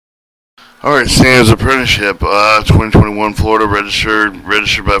Alright, standards apprenticeship, 2021 Florida, registered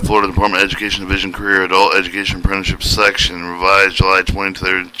by Florida Department of Education Division Career Adult Education Apprenticeship Section, revised July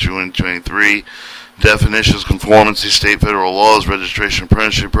 23rd, 2023. Definitions, conformity, state, federal laws, registration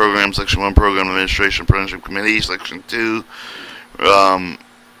apprenticeship program, Section 1, Program Administration Apprenticeship Committee, Section 2,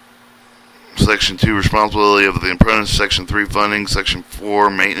 responsibility of the apprentice, Section 3, funding, Section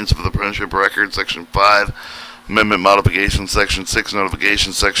 4, maintenance of the apprenticeship record, Section 5, amendment modification, Section 6,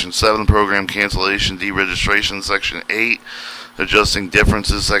 notification, Section 7, program cancellation, deregistration, Section 8, adjusting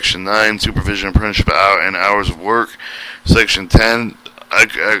differences, Section 9, supervision apprenticeship and hours of work, Section 10,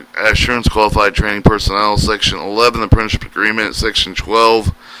 assurance qualified training personnel, Section 11, apprenticeship agreement, Section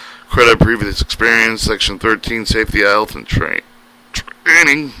 12, credit previous experience, Section 13, safety, health, and training,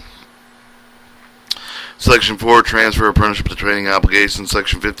 Section 4, transfer apprenticeship to training obligations.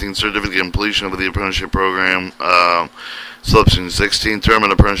 Section 15, certificate of completion of the apprenticeship program. Section 16, term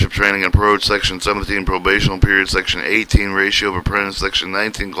and apprenticeship training approach. Section 17, probational period. Section 18, ratio of apprentice. Section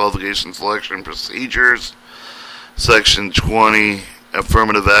 19, qualification selection procedures. Section 20,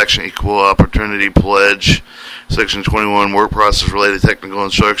 affirmative action, equal opportunity pledge. Section 21, work process related technical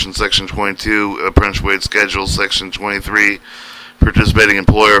instruction. Section 22, apprentice wage schedule. Section 23, participating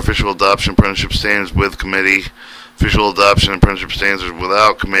employer, official adoption apprenticeship standards with committee, official adoption apprenticeship standards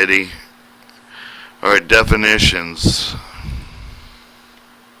without committee. Alright, definitions.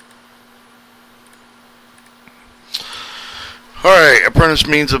 Alright, apprentice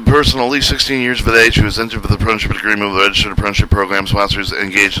means a person at least 16 years of age who has entered the apprenticeship agreement with the registered apprenticeship program sponsors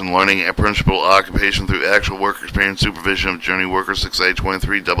engaged in learning apprenticeship occupation through actual work experience, supervision of journey worker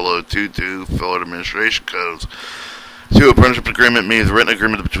 6A230022 Florida Administration Codes. 2. Apprenticeship agreement means a written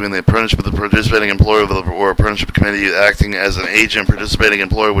agreement between the apprentice with the participating employer or apprenticeship committee acting as an agent participating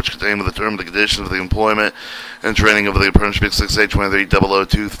employer which contain with the term the conditions of the employment and training of the apprenticeship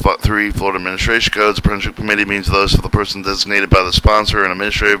 6A230023 Florida Administration Codes. Apprenticeship committee means those of the person designated by the sponsor and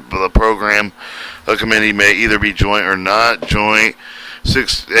administrator of the program. A committee may either be joint or not joint.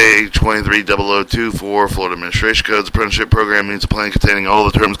 6A23024 Florida Administration Codes. Apprenticeship program means a plan containing all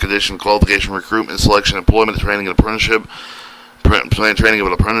the terms, conditions, qualification, recruitment, selection, employment, training, and apprenticeship. Plan training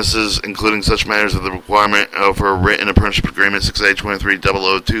of apprentices, including such matters as the requirement for a written apprenticeship agreement.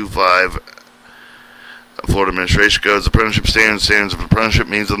 6A23025 Florida Administration Codes. Apprenticeship standards of apprenticeship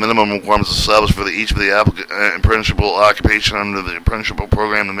means the minimum requirements established for each of the apprenticeshipable occupation under the apprenticeship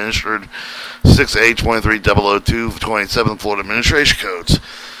program administered. 6A2300227 Florida Administration Codes.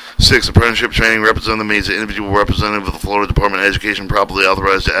 6. Apprenticeship training representative means the individual representative of the Florida Department of Education properly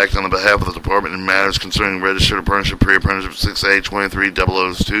authorized to act on the behalf of the department in matters concerning registered apprenticeship, pre-apprenticeship.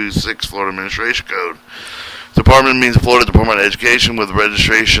 6A23026 Florida Administration Code. Department means the Florida Department of Education with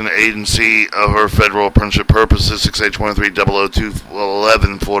registration agency of her federal apprenticeship purposes.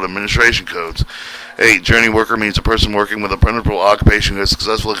 6A2300211 Florida Administration Codes. 8. Journey worker means a person working with a apprenticeship occupation who has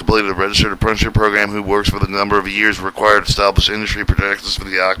successfully completed a registered apprenticeship program who works for the number of years required to establish industry practice for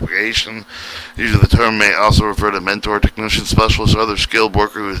the occupation. Usually the term may also refer to mentor, technician, specialist, or other skilled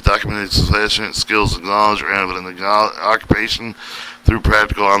worker who has documented sufficient skills and knowledge around an occupation through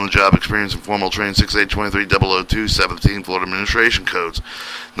practical on-the-job experience and formal training. 6A2300217 Florida Administration Codes.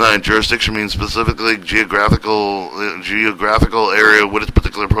 9. Jurisdiction means specifically geographical area with its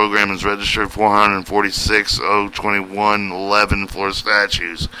particular program is registered 446.021.11 Florida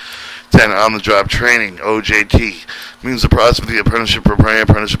statutes. 10. On-the-job training, OJT, means the process of the apprenticeship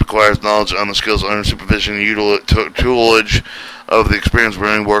acquires knowledge on the skills, owner, supervision, and tutelage of the experienced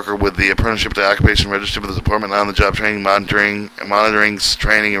learning worker with the apprenticeship to occupation registered with the department. On-the-job training, monitoring,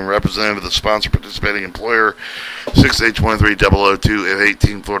 training, and representative of the sponsor participating employer.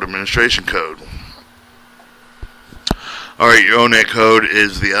 6A23002 Florida Administration Code. Alright, your ONET code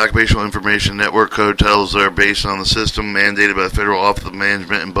is the Occupational Information Network code. Titles that are based on the system mandated by the Federal Office of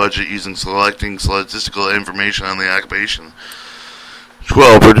Management and Budget using selecting statistical information on the occupation.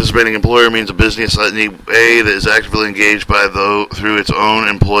 12. Participating employer means a business entity A that is actively engaged by through its own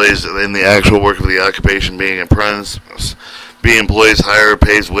employees in the actual work of the occupation, being apprentice. B. Employees hire,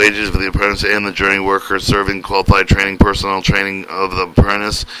 pays wages for the apprentice and the journey worker, serving qualified training personnel training of the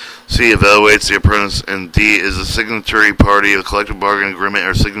apprentice. C. Evaluates the apprentice. And D. Is a signatory party of a collective bargaining agreement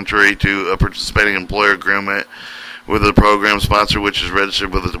or signatory to a participating employer agreement with the program sponsor which is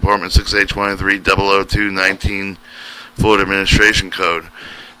registered with the Department. 6A2300219 Florida Administration Code.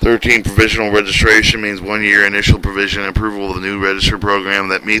 13. Provisional registration means 1 year initial provision and approval of the new registered program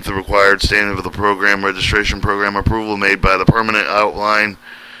that meet the required standard of the program. Registration program approval made by the permanent outline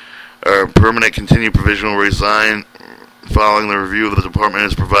or permanent continued provisional following the review of the department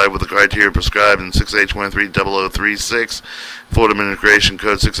is provided with the criteria prescribed in 6H230036, Florida Administration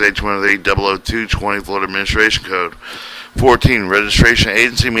Code 6H23000220, Florida Administration Code. 14. Registration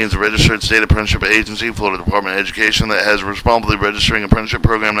agency means a registered state apprenticeship agency, Florida Department of Education, that has responsibility registering apprenticeship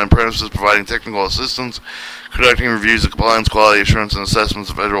program and apprentices, providing technical assistance, conducting reviews of compliance, quality assurance, and assessments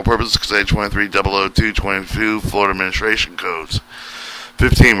of federal purposes, 6H23000222, Florida Administration Codes.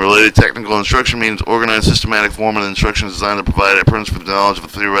 15. Related technical instruction means organized, systematic form of instruction designed to provide apprentices with knowledge of the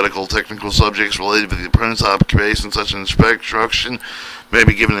theoretical, technical subjects related to the apprentice occupation. Such instruction may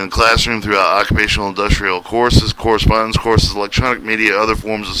be given in the classroom throughout occupational industrial courses, correspondence courses, electronic media, other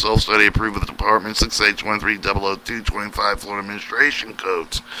forms of self-study approved with the Department 6H23000225 Florida Administration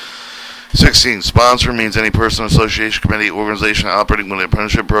Codes. 16. Sponsor means any person, association, committee, organization operating with an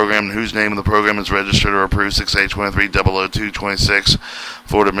apprenticeship program whose name in the program is registered or approved. 6H23000226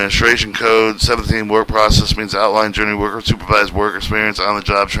 Florida Administration Code. 17. Work process means outline journey work or supervised work experience on the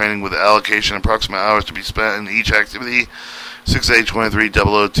job training with allocation approximate hours to be spent in each activity.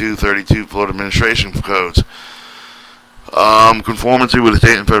 6H23000232 Florida Administration Codes. Conformity with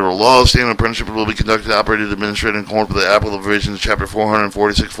state and federal laws. Standard apprenticeship will be conducted, operated, administered in accordance with the applicable provisions of Chapter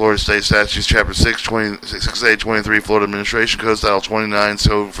 446 Florida State Statutes, Chapter 6A23 Florida Administration Code, Title 29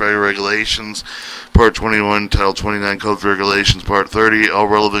 Code of Regulations, Part 21, Title 29 Code of Regulations, Part 30. All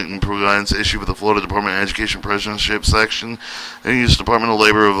relevant guidance issued with the Florida Department of Education Apprenticeship Section and use Department of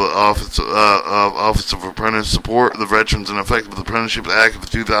Labor of the Office of Apprentice Support the Veterans and Effective Apprenticeship Act of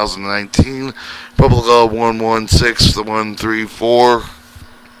 2019. Public Law 116134.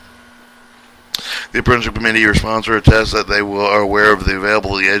 The Apprenticeship Committee or sponsor attests that they are aware of the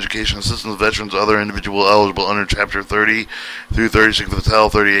availability of education assistance veterans other individual eligible under Chapter 30 through 36 of the Title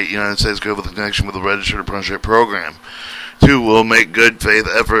 38 United States Code with connection with the registered apprenticeship program. 2. Will make good faith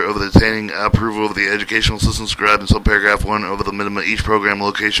effort of obtaining approval of the educational assistance described in subparagraph 1 over the minimum of each program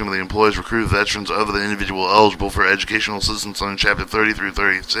location where the employees recruit veterans of the individual eligible for educational assistance under Chapter 30 through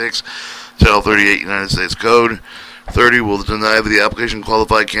 36, Title 38 United States Code. 30. Will deny the application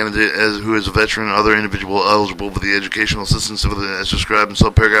qualified candidate who is a veteran or other individual eligible for the educational assistance as described in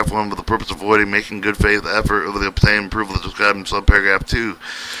subparagraph 1 for the purpose of avoiding making good faith effort of the obtaining approval as described in subparagraph 2.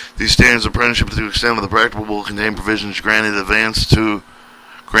 These standards of apprenticeship, to the extent of the practical, will contain provisions granted advance standing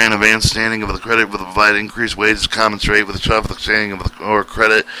of the credit with provide increased wages commensurate with the traffic standing of or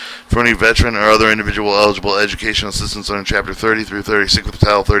credit for any veteran or other individual eligible education assistance under Chapter 30 through 36 of the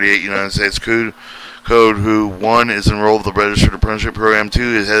Title 38 United States Code who 1. is enrolled with the registered apprenticeship program,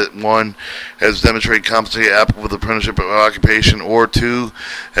 2. 1. has demonstrated competency applicable with the apprenticeship occupation, or 2.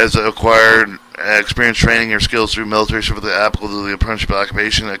 has acquired experience, training, or skills through military service applicable to the apprenticeship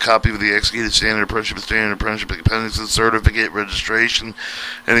occupation. A copy of the executed standard apprenticeship appendices, certificate, registration,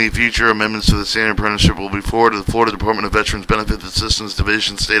 any future amendments to the standard apprenticeship will be forwarded to the Florida Department of Veterans Benefits Assistance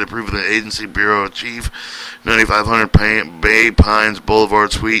Division, State Approved Agency, Bureau of Chief, 9500 Bay Pines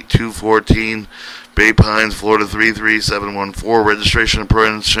Boulevard, Suite 214, Bay Pines, Florida 33714. Registration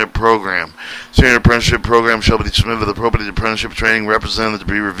Apprenticeship Program. Standard Apprenticeship Program shall be submitted with appropriate apprenticeship training representative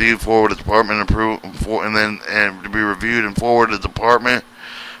to be reviewed, forward to the department, and to be reviewed and forwarded to the department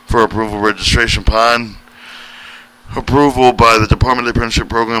for approval. Registration upon approval by the Department of the Apprenticeship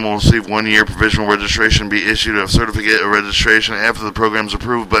Program will receive 1 year provisional registration, be issued a certificate of registration after the program is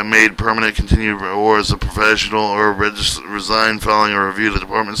approved by made permanent, continued, or as a professional, or resign following a review of the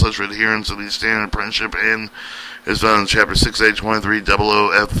department. Such adherence of the standard apprenticeship and is found in Chapter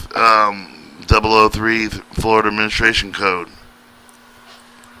 6H230003 Florida Administration Code.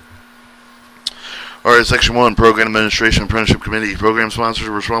 Alright, Section 1, Program Administration Apprenticeship Committee. Program sponsors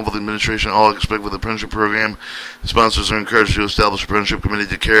are responsible for the administration of all aspects of the apprenticeship program. Sponsors are encouraged to establish an apprenticeship committee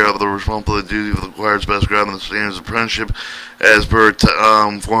to carry out the responsibility duty of the required specified in the standards of apprenticeship as per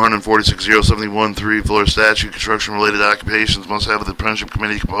 446.071.3 Florida Statute. Construction-related occupations must have the apprenticeship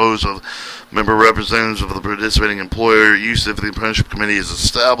committee composed of member representatives of the participating employer. Use if the apprenticeship committee is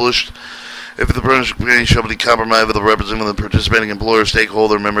established. If the apprenticeship committee shall be compromised with a representative of the participating employer,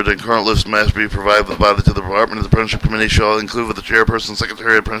 stakeholder, member, the current list must be provided to the department. The apprenticeship committee shall include with the chairperson,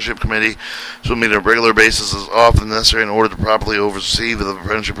 secretary of the apprenticeship committee, shall meet on a regular basis as often necessary in order to properly oversee the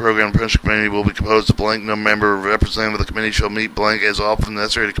apprenticeship program. The apprenticeship committee will be composed of blank. No member or representative of the committee shall meet blank as often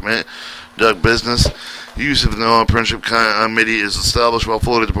necessary to conduct business. Use of no apprenticeship committee is established while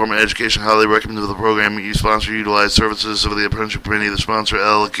Florida Department of Education highly recommended the program. You sponsor utilize services of the apprenticeship committee. The sponsor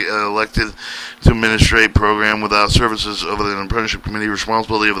elected to administrate program without services of the apprenticeship committee.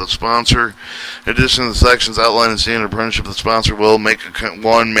 Responsibility of the sponsor. In addition to the sections outlined in standard apprenticeship, the sponsor will make a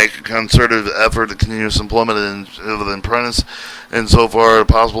concerted effort to continuous employment of the apprentice and so far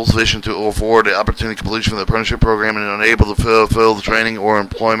possible sufficient to afford the opportunity completion of the apprenticeship program and unable to fulfill the training or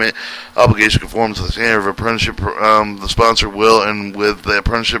employment obligation conform to the standard of apprenticeship, the sponsor will, and with the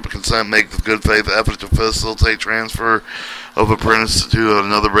apprenticeship consent, make the good faith effort to facilitate transfer of apprentice to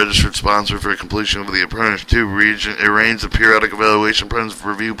another registered sponsor for completion of the apprentice. 2. Arrange the periodic evaluation apprentice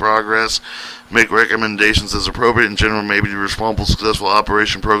review progress, make recommendations as appropriate, in general may be responsible for successful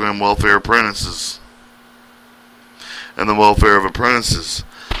operation program welfare apprentices and the welfare of apprentices.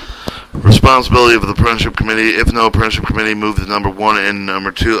 Responsibility of the apprenticeship committee. If no apprenticeship committee, move to number 1 and number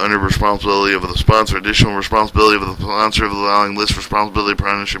 2 under responsibility of the sponsor. Additional responsibility of the sponsor of the allowing list responsibility of the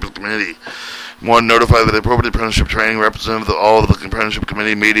apprenticeship committee. 1. Notify the appropriate apprenticeship training representative of all of the apprenticeship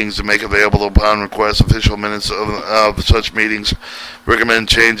committee meetings and make available upon request official minutes of such meetings. Recommend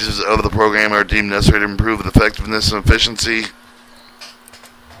changes of the program are deemed necessary to improve the effectiveness and efficiency.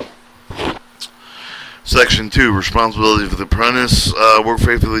 Section 2. Responsibility of the apprentice. Work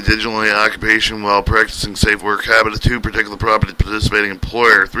faithfully diligently in occupation while practicing safe work habits. 2. Protect the property of the participating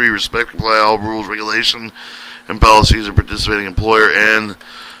employer. 3. Respect and apply all rules, regulations, and policies of participating employer. And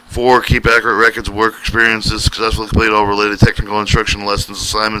 4. Keep accurate records of work experiences. Successfully complete all related technical instruction lessons,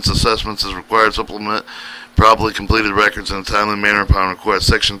 assignments, assessments as required. Supplement properly completed records in a timely manner upon request.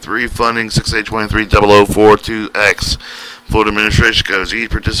 Section 3. Funding. 6A230042X. Florida Administration Codes. Each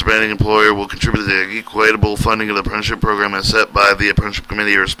participating employer will contribute to the equitable funding of the apprenticeship program as set by the apprenticeship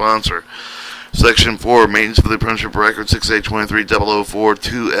committee or sponsor. Section 4. Maintenance of the apprenticeship record.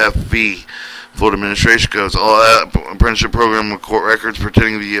 6A230042FV. Florida Administration Codes. All apprenticeship program records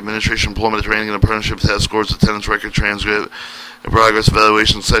pertaining to the administration, employment, training, and apprenticeship test scores, attendance record, transcript, and progress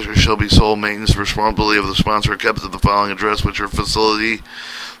evaluation, etc. shall be sole maintenance responsibility of the sponsor kept at the following address, which are facility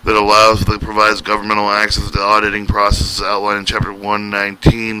that provides governmental access to the auditing processes outlined in Chapter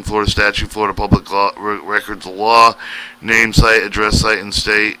 119, Florida Statute, Florida Public Records Law, name, site, address, site, and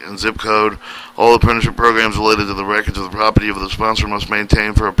state, and zip code. All apprenticeship programs related to the records of the property of the sponsor must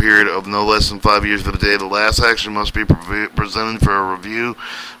maintain for a period of no less than 5 years from the date of the last action, must be presented for a review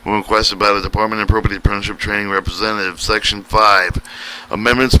when requested by the Department of Appropriate Apprenticeship Training Representative. Section 5.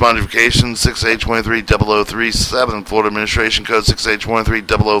 Amendments, modifications, 6A230037, Florida Administration Code,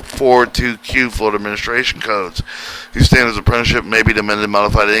 6A230042Q, Florida Administration Codes. These standards of apprenticeship may be amended and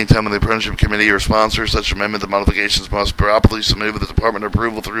modified at any time of the apprenticeship committee or sponsor. Such amendment and modifications must properly submitted with the Department of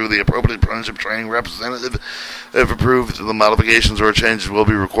Approval through the appropriate apprenticeship training representative. If approved, the modifications or changes will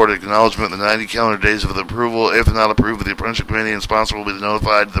be recorded acknowledgement in the 90 calendar days of the approval. If not approved, the apprenticeship committee and sponsor will be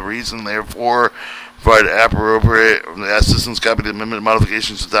notified of the reason. Therefore, provide appropriate assistance. Copy of the amendment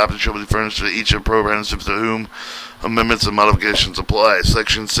modifications adopted shall be furnished to each apprentice to whom amendments and modifications apply.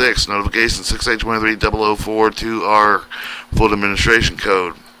 Section 6. Notification 6A230042R, Florida Administration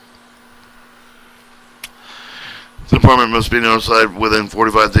Code. The department must be notified within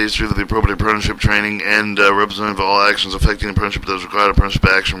 45 days through the appropriate apprenticeship training and representative of all actions affecting the apprenticeship that is required apprenticeship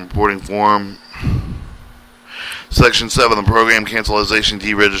action reporting form. Section 7. The program cancellation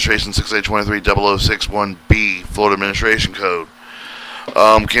deregistration 6A230061B, Florida Administration Code.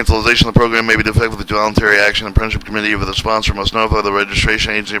 Cancellation of the program may be defective with the voluntary action. The apprenticeship committee of the sponsor must notify the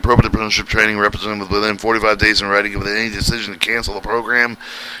registration agency appropriate apprenticeship training representative within 45 days in writing of any decision to cancel the program.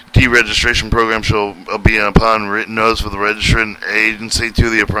 Deregistration program shall be upon written notice of the registering agency to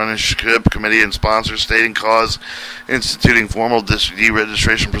the apprenticeship committee and sponsor stating cause instituting formal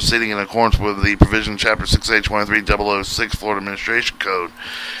deregistration proceeding in accordance with the provision of Chapter 6A23006 Florida Administration Code.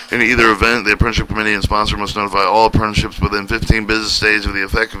 In either event, the apprenticeship committee and sponsor must notify all apprenticeships within 15 business days of the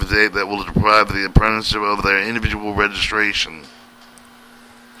effective date that will deprive the apprenticeship of their individual registration.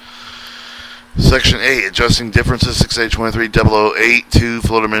 Section 8. Adjusting differences 6A23082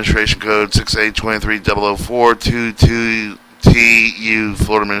 Florida Administration Code, 6A2304222TU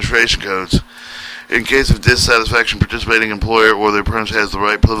Florida Administration Codes. In case of dissatisfaction, participating employer or the apprentice has the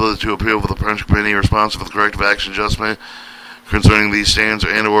right privilege to appeal with the apprenticeship committee responsible for the corrective action adjustment concerning these standards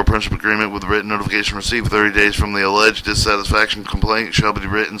and or apprenticeship agreement with written notification received 30 days from the alleged dissatisfaction. Complaint shall be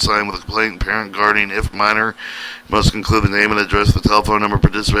written, signed with the complainant, parent, guardian, if minor. Must include the name and address of the telephone number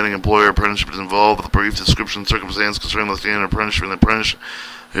participating employer apprenticeship is involved with a brief description circumstance concerning the standard apprenticeship and the apprenticeship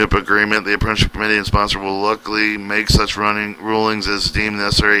agreement. The apprenticeship committee and sponsor will luckily make such rulings as deemed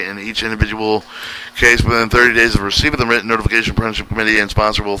necessary in each individual case within 30 days of receiving the written notification. Apprenticeship committee and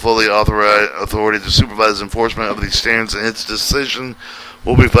sponsor will fully authorize authority to supervise enforcement of these standards, and its decision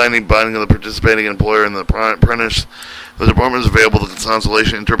will be binding on the participating employer and the apprentice. The department is available to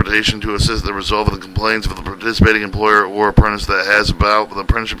consultation interpretation to assist the resolve of the complaints of the participating employer or apprentice that has about the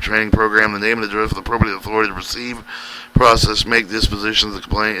apprenticeship training program. The name and address of the appropriate authority to receive, process, make disposition of the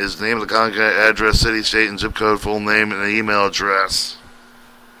complaint is the name of the contact address, city, state, and zip code, full name, and email address.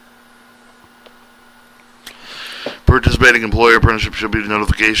 Participating employer apprenticeship should be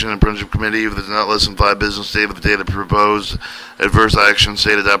notification and apprenticeship committee if it is not less than 5 business days of the date of proposed adverse action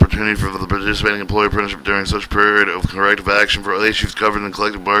stated opportunity for the participating employer apprenticeship during such period of corrective action for issues covered in the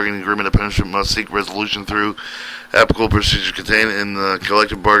collective bargaining agreement. Apprenticeship must seek resolution through applicable procedures contained in the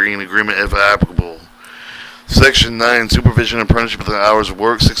collective bargaining agreement if applicable. Section 9, Supervision and Apprenticeship within hours of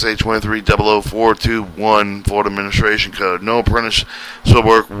work, 6A23-00421, Florida Administration Code. No apprentice shall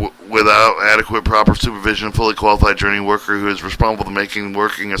work without adequate proper supervision of fully qualified journeyman worker who is responsible for making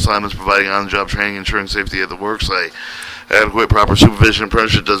working assignments, providing on-the-job training, ensuring safety at the work site. Adequate proper supervision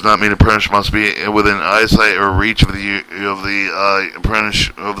apprenticeship does not mean apprentice must be within eyesight or reach of the apprentice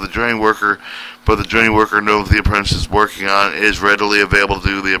of the journeyman worker, but the journeyman worker knows the apprentice is working on is readily available to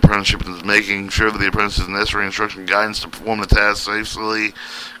do the apprenticeship and is making sure that the apprentice has necessary instruction and guidance to perform the task safely,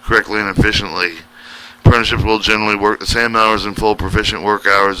 correctly, and efficiently. Apprenticeships will generally work the same hours and full proficient work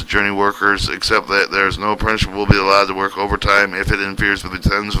hours as journey workers, except that there is no apprenticeship will be allowed to work overtime if it interferes with the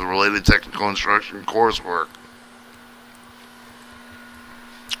attendance of related technical instruction coursework.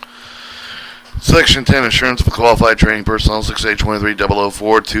 Section 10, Assurance of Qualified Training Personnel,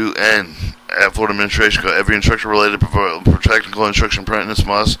 6A23-004-2N. At Florida Administration Code, every instructor related for technical instruction apprentice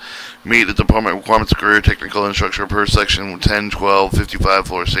must meet the department requirements of career technical instructor per section 10-12-55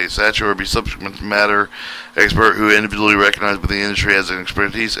 Florida State statute, or be subject matter expert who individually recognized by the industry as an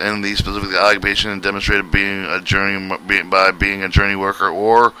expertise in the specific occupation and demonstrated being a journey worker,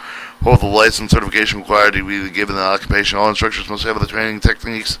 or hold the license certification required to be given the occupation. All instructors must have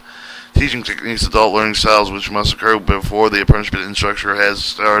the teaching techniques, adult learning styles, which must occur before the apprenticeship instructor has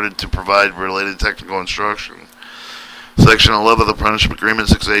started to provide related technical instruction. Section 11 of the Apprenticeship Agreement,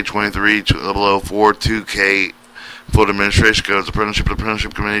 6A23-004-2K, Florida Administration Code. The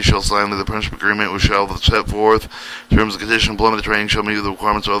Apprenticeship Committee shall sign the Apprenticeship Agreement, which shall set forth terms and conditions of employment. The training shall meet the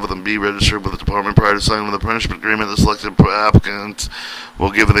requirements of it and be registered with the department. Prior to signing the Apprenticeship Agreement, the selected applicants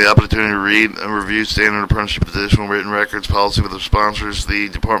will give the opportunity to read and review standard apprenticeship additional written records policy with the sponsors. The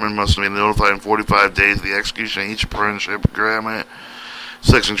department must be notified in 45 days of the execution of each apprenticeship agreement.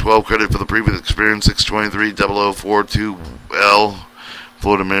 Section 12, credit for the previous experience, 623-004-2L.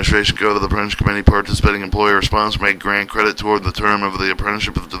 Florida Administration Code of the Apprenticeship Committee. Participating employer or sponsor may grant credit toward the term of the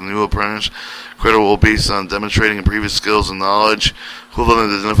apprenticeship of the new apprentice. Credit will be based on demonstrating previous skills and knowledge.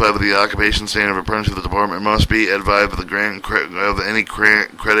 Equivalent identified with the occupation standard of apprenticeship. The department must be advised of the grant of any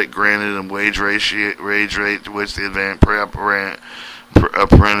credit granted and wage rate to which the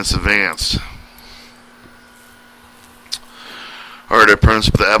apprentice advanced. Alright, apprentice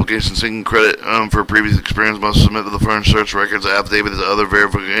with the application seeking credit for previous experience must submit to the furnished search records, affidavit, and other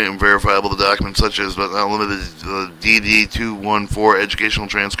verifiable documents such as, but not limited to, the DD-214 educational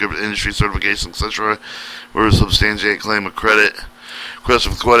transcript, industry certification, etc., where to substantiate claim of credit. Request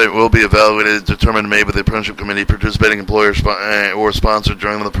of credit will be evaluated, determined, and made by the apprenticeship committee. Participating employer or sponsor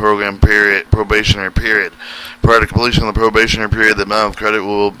during the probationary period. Prior to completion of the probationary period, the amount of credit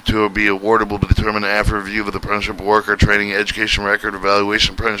to be awarded will be determined after review of the apprenticeship worker, training, education record,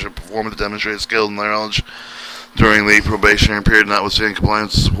 evaluation, apprenticeship performance, demonstrated skill and knowledge during the probationary period, notwithstanding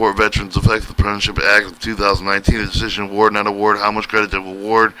compliance to support veterans effective Apprenticeship Act of 2019. The decision to award, not award, how much credit to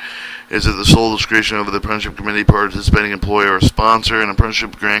award is at the sole discretion of the apprenticeship committee. Participating employer or sponsor. An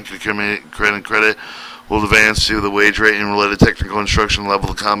apprenticeship grant credit will advance to the wage rate and related technical instruction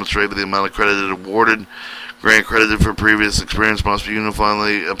level to compensate for the amount of credit awarded. Grant credited for previous experience must be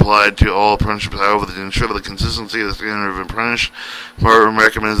uniformly applied to all apprenticeships. However, to ensure the consistency of the standard of apprentice, the department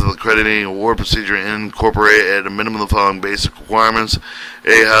recommends that the crediting award procedure incorporate at a minimum the following basic requirements.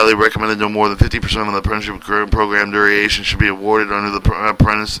 A, highly recommended no more than 50% of the apprenticeship program duration should be awarded under the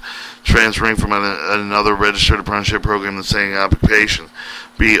apprentice transferring from another registered apprenticeship program in the same occupation.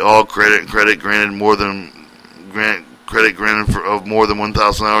 B, all credit granted more than of more than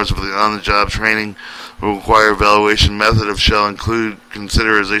 1,000 hours of the on-the-job training will require evaluation method of shall include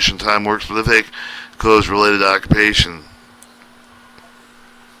consideration time work specific close related occupation.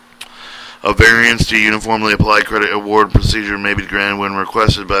 A variance to uniformly applied credit award procedure may be granted when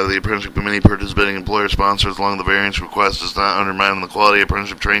requested by the apprenticeship committee. Participating employer sponsors, as long as the variance request does not undermine the quality of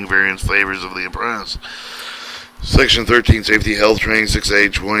apprenticeship training. Variance favors of the apprentice. Section 13, Safety Health Training, 6A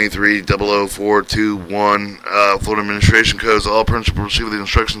 2300421, Florida Administration Codes. All apprenticeships will receive the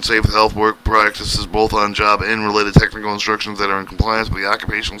instruction, safe health work practices, both on job and related technical instructions that are in compliance with the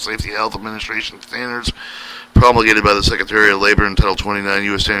Occupational Safety Health Administration standards promulgated by the Secretary of Labor in Title 29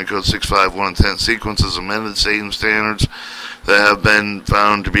 U.S. Standard Code 65110. Sequences amended same standards that have been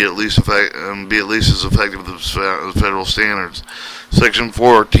found to be at least as effective as the federal standards. Section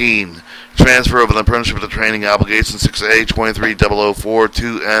 14. Transfer of an apprenticeship to training obligation, 6A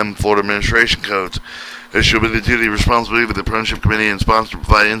 23004-2M Florida Administration Codes. It should be the duty and responsibility of the Apprenticeship Committee and sponsor to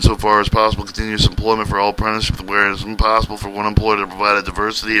provide insofar as possible continuous employment for all apprenticeships where it is impossible for one employer to provide a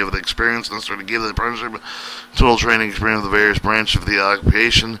diversity of the experience necessary to give the apprenticeship total training experience of the various branches of the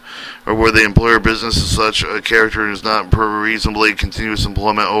occupation, or where the employer business is such a character and is not reasonably continuous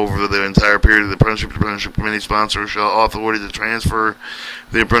employment over the entire period of the apprenticeship. The Apprenticeship Committee sponsor shall authority to transfer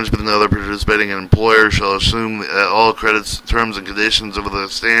the apprenticeship to another participating employer shall assume that all credits, terms, and conditions of the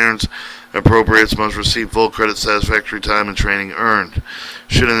standards appropriates must receive full credit satisfactory time and training earned.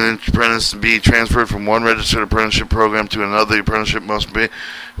 Should an apprentice be transferred from one registered apprenticeship program to another, the apprenticeship must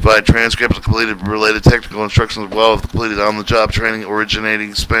provide transcripts of completed related technical instructions as well as completed on-the-job training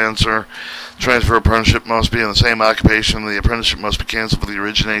originating sponsor. Transfer apprenticeship must be in the same occupation. The apprenticeship must be canceled for the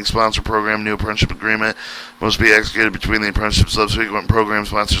originating sponsor program. New apprenticeship agreement must be executed between the apprenticeship subsequent program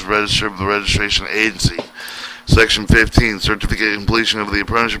sponsors registered with the registration agency. Section 15, Certificate Completion of the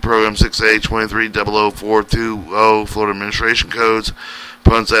Apprenticeship Program, 6A 2300420 Florida Administration Codes.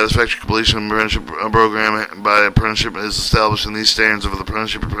 Upon satisfactory completion of the apprenticeship program by apprenticeship is established in these standards of the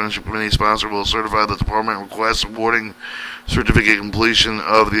apprenticeship committee sponsor will certify the department requests awarding certificate completion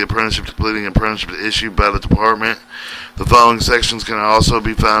of the apprenticeship to completing apprenticeship issued by the department. The following sections can also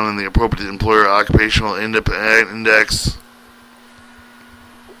be found in the appropriate employer occupational index.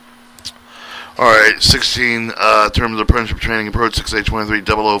 Alright, 16, terms of apprenticeship training approach, 6A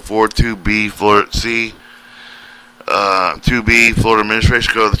 23004-2B, Florida C. 2B, Florida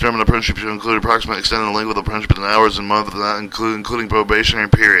Administration Code. The term of apprenticeship should include approximately extended length of the apprenticeship in hours and months, not including probationary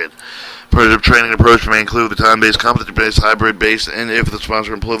period. Apprenticeship training approach may include the time-based, competency-based, hybrid-based, and if the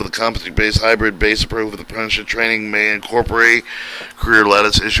sponsor employed with a competency-based, hybrid-based approved with apprenticeship training may incorporate career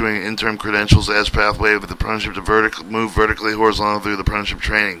lattice, issuing interim credentials as pathway of the apprenticeship to move vertically, horizontally through the apprenticeship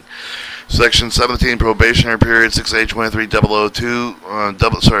training. Section 17, probationary period, 6A 6A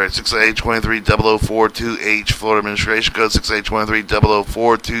 23042H, Florida Administration Code, 6A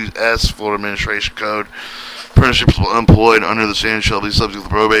 23042S, Florida Administration Code. Apprenticeships employed under the standard shall be subject to the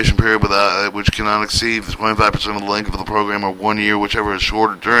probation period, which cannot exceed 25% of the length of the program or 1 year, whichever is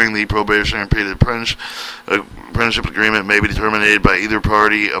shorter during the probationary period. Apprenticeship agreement may be terminated by either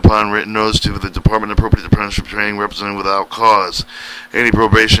party upon written notice to the Department of Appropriate Apprenticeship Training represented without cause. Any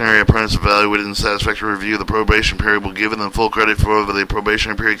probationary apprentice evaluated in satisfactory review of the probation period will give them full credit for the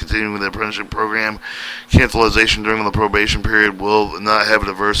probationary period continuing with the apprenticeship program. Cancellation during the probation period will not have an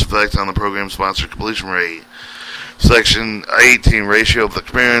adverse effect on the program sponsor completion rate. Section 18, ratio of the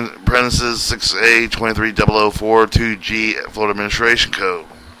apprentices, 6A 23004-2G, Florida Administration Code.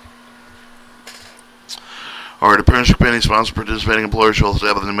 Alright, apprenticeship committee sponsor participating employer shall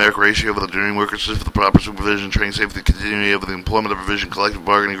establish the numeric ratio of the training workers for the proper supervision, training safety, continuity of the employment of provision, collective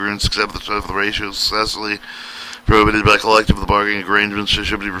bargaining agreements, except the ratio successfully prohibited by collective the bargaining arrangements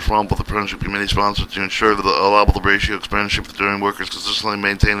should be responsible for the apprenticeship committee sponsor to ensure that the allowable ratio of apprenticeship to training workers consistently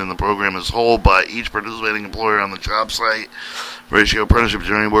maintained in the program as whole by each participating employer on the job site. Ratio of apprenticeship to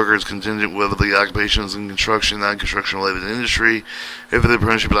training workers contingent whether the occupation is in construction, non-construction related industry. If the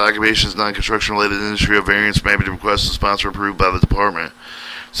apprenticeship occupation is non-construction related industry, a variance may be requested sponsor approved by the department.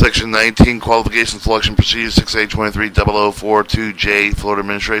 Section 19, Qualification Selection Procedures, 6A 23004-2J, Florida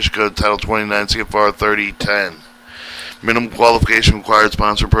Administration Code, Title 29, CFR 3010. Minimum qualification required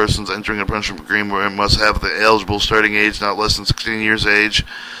sponsor persons entering an apprenticeship agreement must have the eligible starting age not less than 16 years age.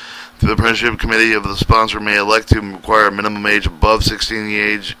 The apprenticeship committee of the sponsor may elect to require a minimum age above 16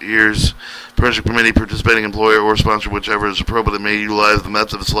 years. Apprenticeship committee participating employer or sponsor, whichever is appropriate, may utilize the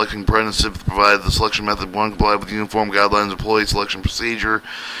method of selecting apprentices provided the selection method 1 comply with uniform guidelines employee selection procedure,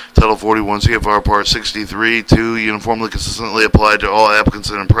 Title 41 CFR Part 63, 2 uniformly consistently applied to all applicants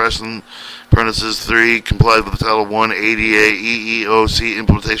and apprentices, 3 complied with the Title 1 ADA EEOC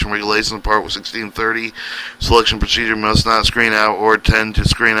implementation regulations Part 1630. Selection procedure must not screen out or tend to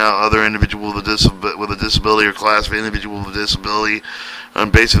screen out other individuals with a disability or class of individual with a disability on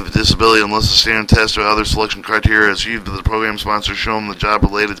basis of disability unless the standard test or other selection criteria is achieved by the program sponsor shown the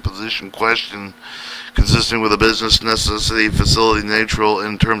job-related position question consistent with a business necessity, facility neutral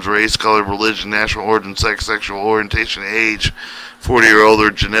in terms of race, color, religion, national origin, sex, sexual orientation, age, 40 or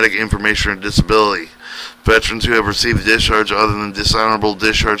older, genetic information, or disability. Veterans who have received a discharge other than dishonorable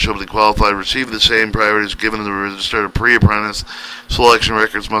discharge shall be qualified to receive the same priorities given to the registered pre-apprentice. Selection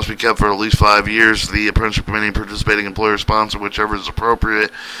records must be kept for at least 5 years. The apprenticeship committee participating employer sponsor, whichever is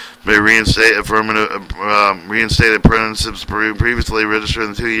appropriate, may reinstate apprenticeships previously registered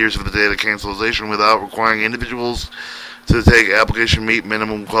in 2 years of the date of cancellation without requiring individuals to take application meet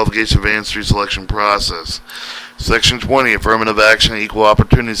minimum qualification advanced through selection process. Section 20, Affirmative Action, Equal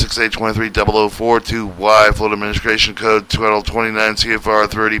Opportunity, 6823042Y, Florida Administration Code, Title 29 CFR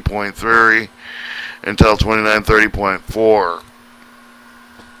 30.3 and Title 29 30.4.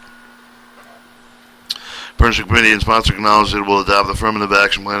 Apprenticeship Committee and sponsor acknowledge that it will adopt the affirmative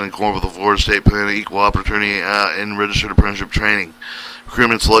action plan in accordance with the Florida State Plan of Equal Opportunity in registered apprenticeship training.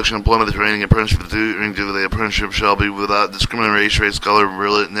 Recruitment, selection, employment, training, apprenticeship during the apprenticeship shall be without discrimination, race, color,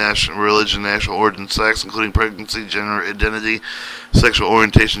 religion, national origin, sex, including pregnancy, gender identity, sexual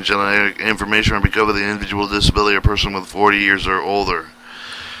orientation, genetic information, or because of the individual disability or person with 40 years or older.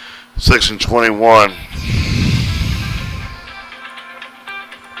 Section 21.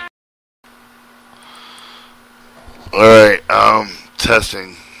 Alright,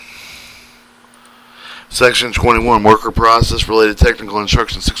 testing. Section 21, Worker Process Related Technical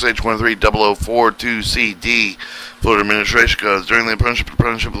Instruction, 6823042CD, Florida Administration Codes. During the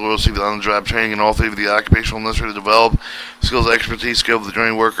apprenticeship will receive the on-the-job training in all three of the occupational necessary to develop skills, expertise, skill of the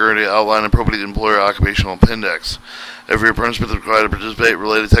joining worker, and to outline appropriate employer occupational appendix. Every apprenticeship is required to participate in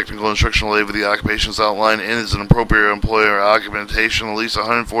related technical instruction related with the occupations outlined and is an appropriate employer occupation. At least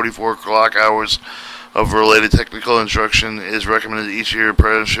 144 clock hours of related technical instruction is recommended each year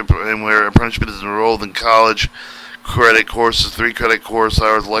apprenticeship, and where apprenticeship is enrolled in college credit courses, 3 credit course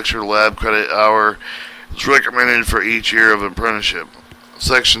hours, lecture lab credit hour is recommended for each year of apprenticeship.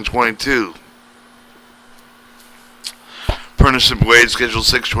 Section 22. Apprenticeship Wage Schedule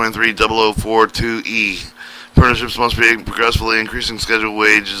 6230042E. Apprenticeships must be progressively increasing schedule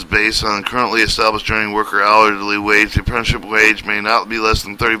wages based on currently established joining worker hourly wage. The apprenticeship wage may not be less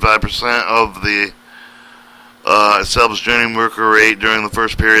than 35% of the established joining worker rate during the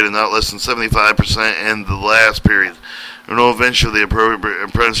first period and not less than 75% in the last period. In no event shall the appropriate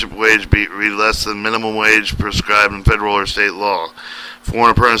apprenticeship wage be less than minimum wage prescribed in federal or state law. For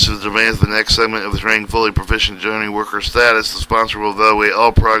an apprentice to advance the next segment of the training fully proficient joining worker status, the sponsor will evaluate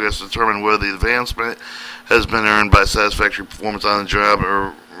all progress to determine whether the advancement has been earned by satisfactory performance on the job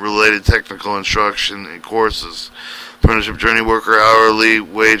or related technical instruction and courses. Apprenticeship journey worker hourly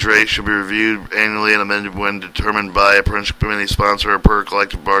wage rate should be reviewed annually and amended when determined by apprenticeship committee sponsor or per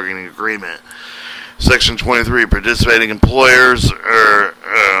collective bargaining agreement. Section 23, participating employers or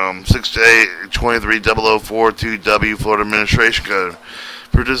 6823042W Florida Administration Code.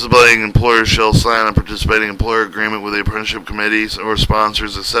 Participating employers shall sign a participating employer agreement with the apprenticeship committees or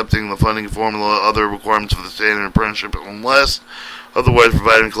sponsors accepting the funding formula and other requirements of the standard apprenticeship unless otherwise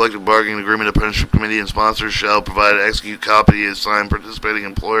provided in collective bargaining agreement. Apprenticeship committee and sponsors shall provide and execute copy of signed participating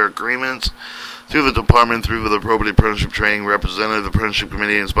employer agreements to the department through the appropriate apprenticeship training representative. The apprenticeship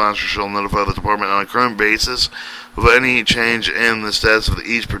committee and sponsors shall notify the department on a current basis of any change in the status of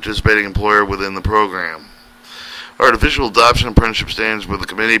each participating employer within the program. Artificial adoption apprenticeship standards with the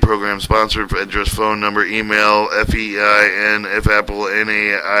committee program sponsored, address, phone number, email, FEIN, if Apple,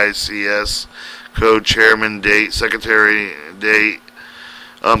 NAICS, code, chairman, date, secretary, date,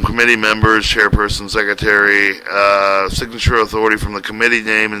 committee members, chairperson, secretary, signature authority from the committee,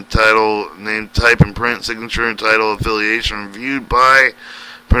 name and title, name, type and print, signature and title, affiliation, reviewed by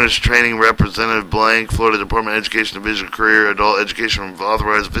apprentice training representative blank, Florida Department of Education Division Career, Adult Education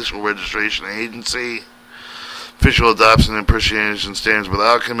Authorized Official Registration Agency. Official adoption and appreciation standards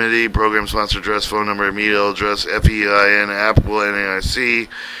without committee, program sponsor, address, phone number, email address, FEIN, Apple, NAIC,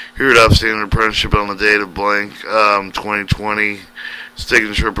 here adopt standard apprenticeship on the date of blank, 2020,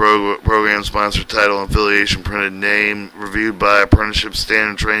 signature program sponsor, title, affiliation, printed name, reviewed by apprenticeship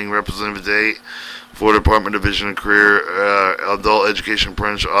standard training representative date, Florida Department Division of Career, Adult Education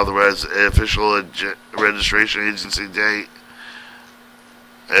Apprentice authorized official registration agency date.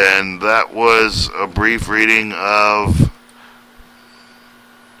 And that was a brief reading of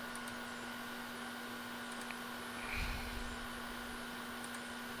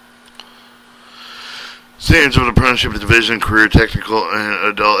Standards of Apprenticeship Division, Career Technical and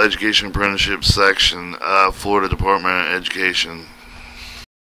Adult Education Apprenticeship Section, Florida Department of Education.